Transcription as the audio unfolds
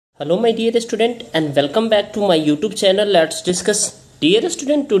Hello my dear student and welcome back to my YouTube channel. Let's discuss. Dear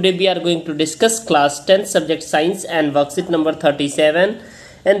student, today we are going to discuss class 10 subject science and worksheet number 37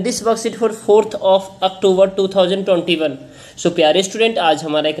 and this worksheet for 4th of October 2021. सो प्यारे student, आज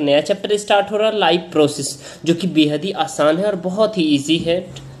हमारा एक नया chapter start हो रहा है live process, जो कि बेहद ही आसान है और बहुत ही इजी है।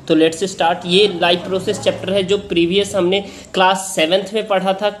 तो लेट्स स्टार्ट। ये लाइव प्रोसेस चैप्टर है जो प्रीवियस हमने क्लास 7th में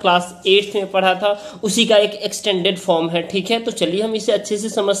पढ़ा था, क्लास 8th में पढ़ा था, उसी का एक एक्सटेंडेड फॉर्म है। ठीक है, तो चलिए हम इसे अच्छे से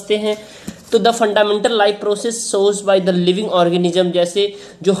समझते हैं। तो the fundamental life process shows by the living organism. जैसे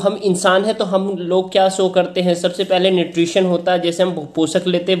जो हम इंसान हैं तो हम लोग क्या शो करते हैं, सबसे पहले न्यूट्रिशन होता है, जैसे हम पोषक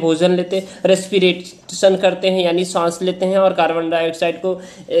लेते हैं, भोजन लेते हैं, रेस्पिरेशन करते हैं यानी सांस लेते हैं और कार्बन डाइऑक्साइड को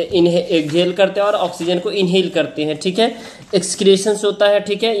एक्सहेल करते हैं और ऑक्सीजन को इनहेल करते हैं। ठीक है, एक्सक्रीशंस होता है,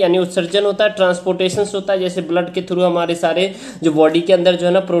 ठीक है, यानी उत्सर्जन होता है। ट्रांसपोर्टेशंस होता है, जैसे ब्लड के थ्रू हमारे सारे जो बॉडी के अंदर जो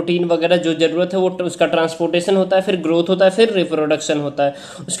है ना प्रोटीन वगैरह जो जरूरत है वो उसका ट्रांसपोर्टेशन होता है। फिर ग्रोथ होता है, फिर रिप्रोडक्शन होता है।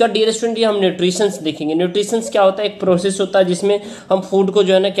 उसका डियर स्टूडेंट हम न्यूट्रिशंस देखेंगे। न्यूट्रिशंस क्या होता है, एक प्रोसेस होता है जिसमें हम फूड को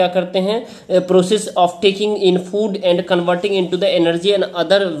जो है ना क्या करते हैं, process of taking in food and converting into the energy and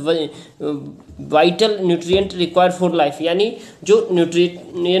other vital nutrient required for life. यानी जो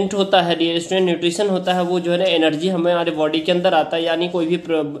न्यूट्रिएंट होता है डियर स्टूडेंट, न्यूट्रिशन होता है वो जो है ना एनर्जी हमारे बॉडी के अंदर आता है, यानी कोई भी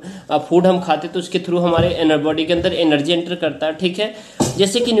फूड हम खाते तो उसके थ्रू हमारे बॉडी के अंदर एनर्जी एंटर करता है। ठीक है,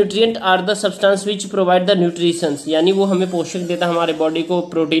 जैसे कि nutrient are the substance which provide the nutritions, यानी वो हमें पोषक देता है, हमारे बॉडी को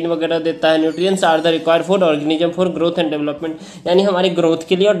प्रोटीन वगैरह देता है। Nutrients are the required for organism for growth and development, यानी हमारे ग्रोथ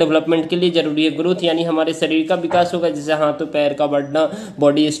के लिए और डेवलपमेंट के लिए जरूरी है। ग्रोथ यानी हमारे शरीर का विकास होगा, जैसे हाथों पैर का बढ़ना,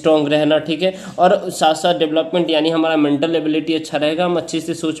 बॉडी स्ट्रांग रहना। ठीक है, और साथ साथ डेवलपमेंट यानी हमारा मेंटल एबिलिटी अच्छा रहेगा, हम अच्छे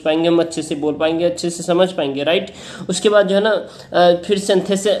से सोच पाएंगे, हम अच्छे से बोल पाएंगे, अच्छे से समझ पाएंगे। राइट, उसके बाद जो है ना फिर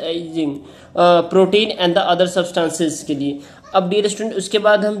synthesising protein and the other substances के लिए। अब डियर स्टूडेंट उसके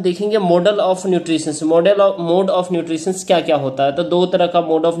बाद हम देखेंगे model of nutritions. Mode of nutritions क्या क्या होता है, तो दो तरह का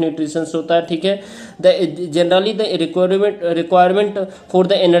मोड ऑफ न्यूट्रिशंस होता है। ठीक है, the generally the requirement for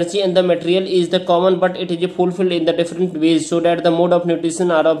the energy and the material is the common but it is fulfilled in the different ways so that the mode of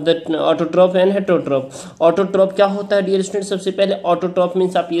nutrition are of the autotroph and हेटेरोट्रॉप। Autotroph क्या होता है dear student, सबसे पहले autotroph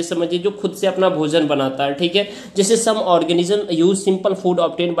means आप ये समझिए जो खुद से अपना भोजन बनाता है। ठीक है, जैसे सम organism use simple food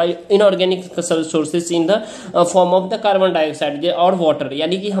obtain bye inorganic sources in the form of the carbon dioxide और वाटर,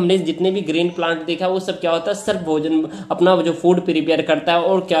 यानी कि हमने जितने भी ग्रीन प्लांट देखा वो सब क्या होता है, सिर्फ भोजन अपना जो फूड प्रिपेयर करता है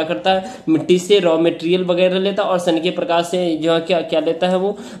और क्या करता है, मिट्टी से रॉ मटेरियल वगैरह लेता है और सन के प्रकाश से जो क्या क्या लेता है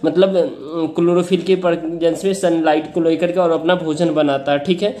वो, मतलब क्लोरोफिल के प्रेजेंस में सनलाइट को लेकर के और अपना भोजन बनाता है।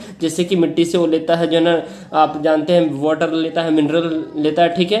 ठीक है, जैसे कि मिट्टी से वो लेता है जो ना आप जानते हैं, वाटर लेता है, मिनरल लेता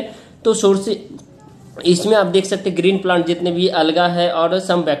है। ठीक है, तो सोर्स इसमें आप देख सकते हैं ग्रीन प्लांट जितने भी अलगा है और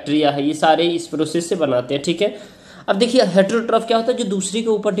सम बैक्टीरिया है, ये सारे इस प्रोसेस से बनाते हैं। ठीक है, अब देखिए हेटेरोट्रॉफ क्या होता है, जो दूसरे के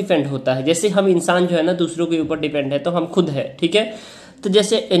ऊपर डिपेंड होता है। जैसे हम इंसान जो है ना दूसरों के ऊपर डिपेंड है, तो हम खुद है। ठीक है, तो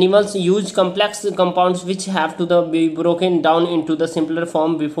जैसे animals use complex compounds which have to the be broken down into the simpler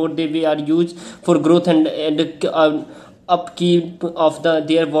form before they B are use for growth and upkeep of the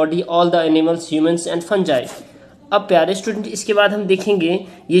their body all the animals humans and fungi. अब प्यारे student इसके बाद हम देखेंगे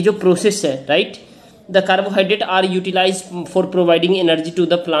ये जो process है, right, the carbohydrate are utilized for providing energy to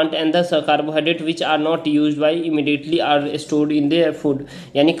the plant and the carbohydrate which are not used by immediately are stored in their food,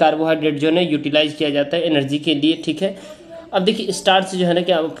 यानी कार्बोहाइड्रेट जो है ना यूटिलाइज किया जाता है एनर्जी के लिए। ठीक है, अब देखिए स्टार्च जो है ना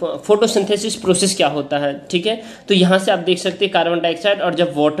क्या फोटोसिंथेसिस प्रोसेस क्या होता है। ठीक है, तो यहाँ से आप देख सकते हैं कार्बन डाइऑक्साइड और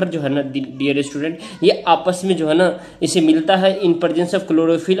जब वाटर जो है ना डियर स्टूडेंट ये आपस में जो है ना इसे मिलता है इन प्रेजेंस ऑफ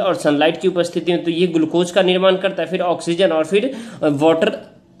क्लोरोफिल और सनलाइट की उपस्थिति में, तो ये ग्लूकोज का निर्माण करता है, फिर ऑक्सीजन और फिर वाटर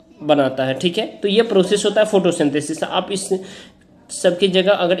बनाता है। ठीक है, तो ये प्रोसेस होता है फोटोसिंथेसिस। आप इस सबकी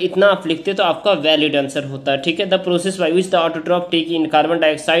जगह अगर इतना आप लिखते तो आपका वैलिड आंसर होता है। ठीक है, the process by which the autotroph take in carbon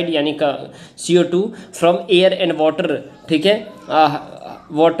dioxide यानी का CO2 from air and water. ठीक है,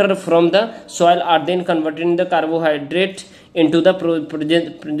 water from the soil are then converted in the carbohydrate into the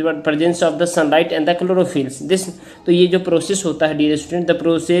presence of the sunlight and the chlorophylls this। तो ये जो process होता है dear student, the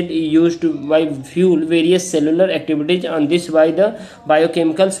process used by fuel various cellular activities on this by the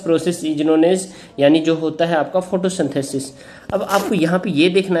biochemicals process is known as, यानी जो होता है आपका फोटोसिंथेसिस। अब आपको यहाँ पे ये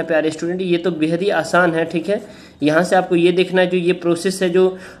देखना है प्यारे स्टूडेंट, ये तो बेहद ही आसान है। ठीक है, यहाँ से आपको ये देखना है जो ये प्रोसेस है जो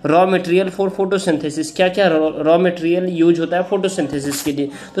रॉ मटेरियल फॉर फोटोसिंथेसिस, क्या क्या रॉ मटेरियल यूज होता है फोटोसिंथेसिस के लिए।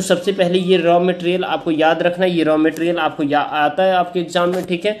 तो सबसे पहले ये रॉ मटेरियल आपको याद रखना है, ये रॉ मटेरियल आपको आता है आपके एग्जाम में।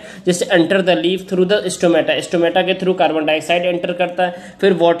 ठीक है, जैसे enter the leaf through the stomata, stomata के थ्रू कार्बन डाइऑक्साइड एंटर करता है,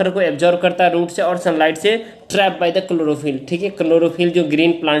 फिर वाटर को एब्जॉर्ब करता है रूट से और सनलाइट से ट्रैप बाय द क्लोरोफिल, ठीक है। क्लोरोफिल जो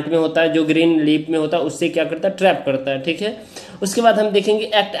ग्रीन प्लांट में होता है, जो ग्रीन लीफ में होता है, उससे क्या करता है, ट्रैप करता है, ठीक है। उसके बाद हम देखेंगे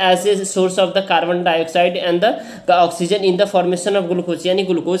act as a source of the carbon dioxide and the oxygen in the formation of glucose, यानी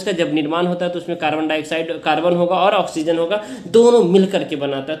ग्लूकोज का जब निर्माण होता है तो उसमें कार्बन डाइऑक्साइड, कार्बन होगा और ऑक्सीजन होगा, दोनों मिल करके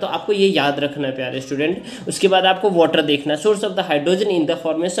बनाता है। तो आपको ये याद रखना है प्यारे स्टूडेंट। उसके बाद आपको वाटर देखना है, source of the hydrogen in the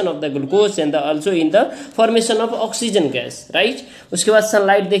formation of the glucose and also in the formation of oxygen gas, right. उसके बाद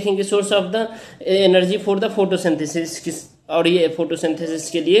सनलाइट देखेंगे, source of the energy for the photosynthesis, और ये फोटोसिंथेसिस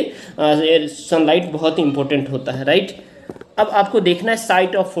के लिए सनलाइट बहुत इंपॉर्टेंट होता है, राइट। अब आपको देखना है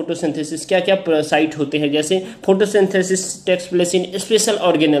साइट ऑफ फोटोसिंथेसिस, क्या क्या साइट होते हैं। जैसे photosynthesis takes place in special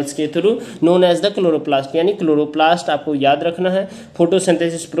organelles के through known as the chloroplast, यानी क्लोरोप्लास्ट आपको याद रखना है।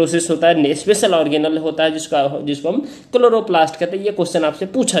 फोटोसिंथेसिस प्रोसेस होता है, स्पेशल ऑर्गेनल होता है जिसको हम क्लोरोप्लास्ट कहते हैं। ये क्वेश्चन आपसे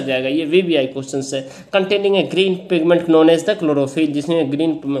पूछा जाएगा, ये VBI क्वेश्चन है। Containing A green pigment known as the chlorophyll, जिसमें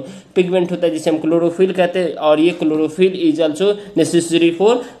ग्रीन पिगमेंट होता है जिसे हम क्लोरोफिल कहते हैं, और ये chlorophyll is also necessary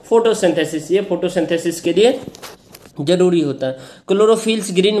for photosynthesis, ये फोटोसिंथेसिस के लिए जरूरी होता है।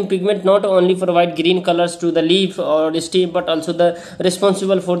 Chlorophylls green pigment not only provide green colours to the leaf और stem but also the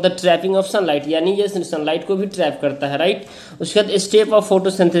responsible for the trapping of sunlight, यानी ये सनलाइट को भी ट्रैप करता है, राइट। उसके बाद step of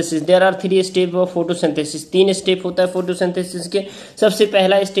photosynthesis, there are 3 step of photosynthesis, 3 step होता है फोटोसिंथेसिस के। सबसे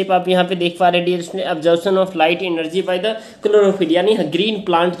पहला स्टेप आप यहाँ पे देख पा रहे हैं, observation of light energy by the chlorophyll, यानी ग्रीन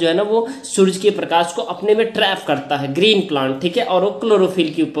प्लांट जो है ना वो सूरज के प्रकाश को अपने में ट्रैप करता है, ग्रीन प्लांट, ठीक है, और वो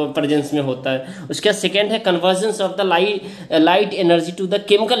क्लोरोफिल की प्रेजेंस में होता है। उसका सेकेंड है conversion of the light energy to the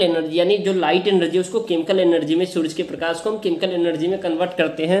chemical energy, यानी जो लाइट एनर्जी उसको केमिकल एनर्जी में, सूरज के प्रकाश को हम केमिकल एनर्जी में कन्वर्ट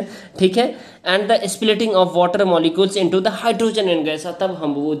करते हैं, ठीक है। And the splitting of water molecules into the hydrogen and gas, तब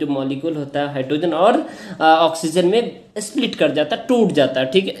हम वो जो मॉलिक्यूल होता है हाइड्रोजन और ऑक्सीजन में स्प्लिट कर जाता है, टूट जाता है,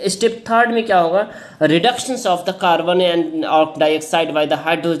 ठीक है। स्टेप थर्ड में क्या होगा, reduction of the carbon and dioxide by the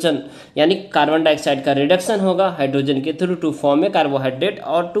hydrogen, यानी कार्बन डाइऑक्साइड का रिडक्शन होगा हाइड्रोजन के through to form A carbohydrate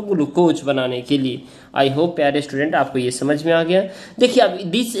और टू ग्लूकोज बनाने के लिए। आई होप प्यारे स्टूडेंट आपको ये समझ में आ गया। देखिए अब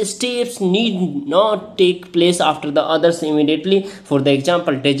this steps need not take place after the others immediately. For the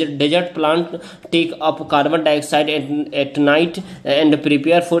example desert plant take up carbon dioxide at night and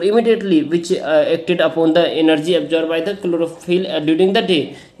prepare for immediately which acted upon the energy absorb by the chlorophyll during the day,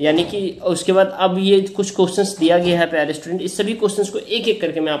 यानी कि उसके बाद अब ये कुछ questions दिया गया है प्यारे स्टूडेंट, इस सभी क्वेश्चंस को एक एक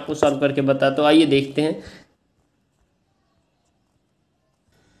करके मैं आपको सॉल्व करके बताता हूँ। आइए देखते हैं।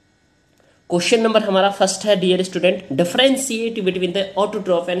 क्वेश्चन नंबर हमारा फर्स्ट है, dear student, differentiate between the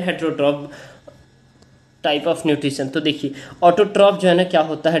autotroph and heterotroph type of nutrition. तो देखिए ऑटोट्रॉफ जो है ना क्या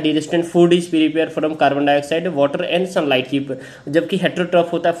होता है dear student, food is prepare from carbon dioxide water and sunlight की, जबकि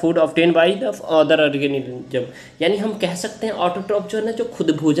हेटेरोट्रॉफ होता है food obtain by the other organism, यानी हम कह सकते हैं ऑटोट्रॉफ जो है ना जो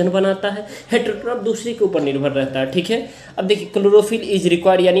खुद भोजन बनाता है, हेटेरोट्रॉफ दूसरे के ऊपर निर्भर रहता है, ठीक है। अब देखिए क्लोरोफिल इज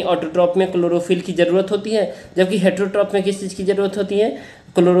रिक्वायर्ड, यानी ऑटोट्रॉफ में क्लोरोफिल की जरूरत होती है, जबकि हेटेरोट्रॉफ में किस चीज़ की जरूरत होती है,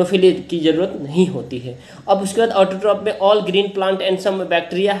 क्लोरोफिल की जरूरत नहीं होती है। अब उसके बाद ऑटोट्रॉफ में all green plant and some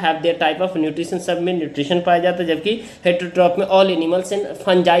bacteria have their type of nutrition, सब में न्यूट्रिशन पाया जाता है, जबकि हेटेरोट्रॉफ में all animals and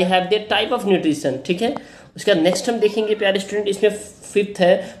fungi have their type of nutrition, ठीक है। उसके बाद नेक्स्ट हम देखेंगे प्यारे स्टूडेंट, इसमें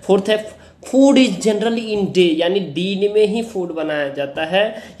फोर्थ है food is generally in day, यानी दिन में ही फूड बनाया जाता है,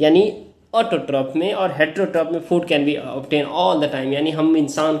 यानी ऑटोट्रॉफ में, और हेटेरोट्रॉफ में food can be obtain all the time, यानी हम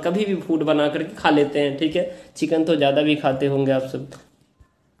इंसान कभी भी फूड बना करके खा लेते हैं, ठीक है। चिकन तो ज़्यादा भी खाते होंगे आप सब।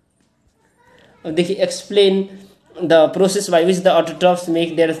 अब देखिए explain the process by which the autotrophs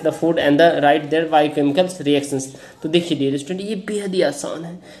make their the food and the right there biochemicals reactions. तो देखिए डियर स्टूडेंट ये बेहद ही आसान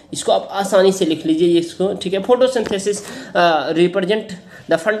है, इसको आप आसानी से लिख लीजिए इसको, ठीक है। Photosynthesis represent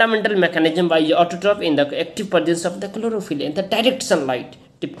the fundamental mechanism bye autotroph in the active presence of the chlorophyll and the direct sunlight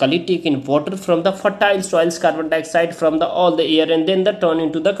typically take in water from the fertile soils, carbon dioxide from all the air, and then turn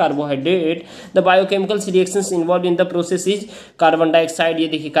into the carbohydrate. The biochemical reactions involved in the process is carbon dioxide, ये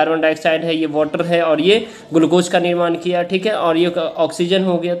देखिए carbon dioxide है, ये water है, और ये glucose का निर्माण किया, ठीक है, और ये ऑक्सीजन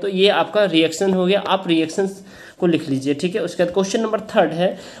हो गया, तो ये आपका रिएक्शन हो गया। आप रिएक्शंस को लिख लीजिए, ठीक है। उसके बाद क्वेश्चन नंबर थर्ड है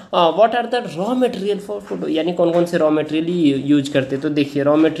what are the raw material for photo, यानी कौन कौन से रॉ मटेरियल यूज करते हैं। तो देखिए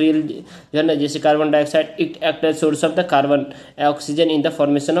रॉ मटेरियल जो है ना, जैसे carbon dioxide it act as source of the carbon oxygen in the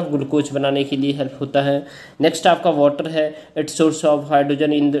formation of glucose बनाने के लिए हेल्प होता है। नेक्स्ट आपका वाटर है, it's source of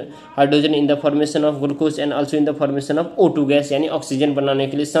hydrogen in the formation of glucose and also in the formation of O2 gas, यानी oxygen बनाने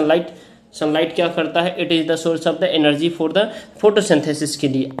के लिए। सनलाइट क्या करता है, it is the source of the energy for the photosynthesis के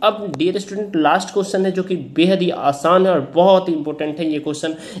लिए। अब डियर स्टूडेंट लास्ट क्वेश्चन है जो कि बेहद ही आसान है और बहुत ही इंपॉर्टेंट है ये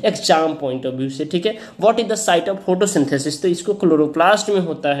question exam point of view से, ठीक है। What is the site of photosynthesis, तो इसको क्लोरोप्लास्ट में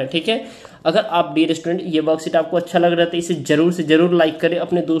होता है, ठीक है। अगर आप डियर स्टूडेंट ये वर्कशीट आपको अच्छा लग रहा है तो इसे जरूर से जरूर लाइक करें,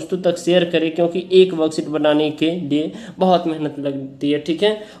 अपने दोस्तों तक शेयर करें, क्योंकि एक वर्कशीट बनाने के लिए बहुत मेहनत लगती है, ठीक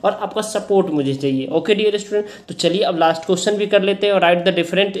है, और आपका सपोर्ट मुझे चाहिए। ओके डियर स्टूडेंट, तो चलिए अब लास्ट क्वेश्चन भी कर लेते हैं। और right the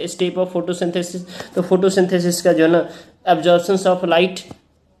different step of photosynthesis. तो फोटोसिंथेसिस का जो है ना, absorption of light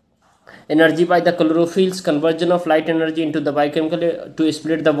energy by the chlorophylls, conversion of light energy into the biochemical to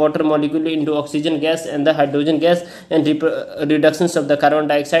split the water molecule into oxygen gas and the hydrogen gas, and reductions of the carbon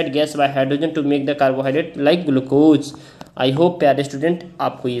dioxide gas by hydrogen to make the carbohydrate like glucose। I hope प्यारे student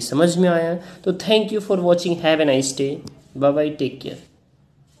आपको ये समझ में आया। तो thank you for watching, have a nice day, bye bye, take care.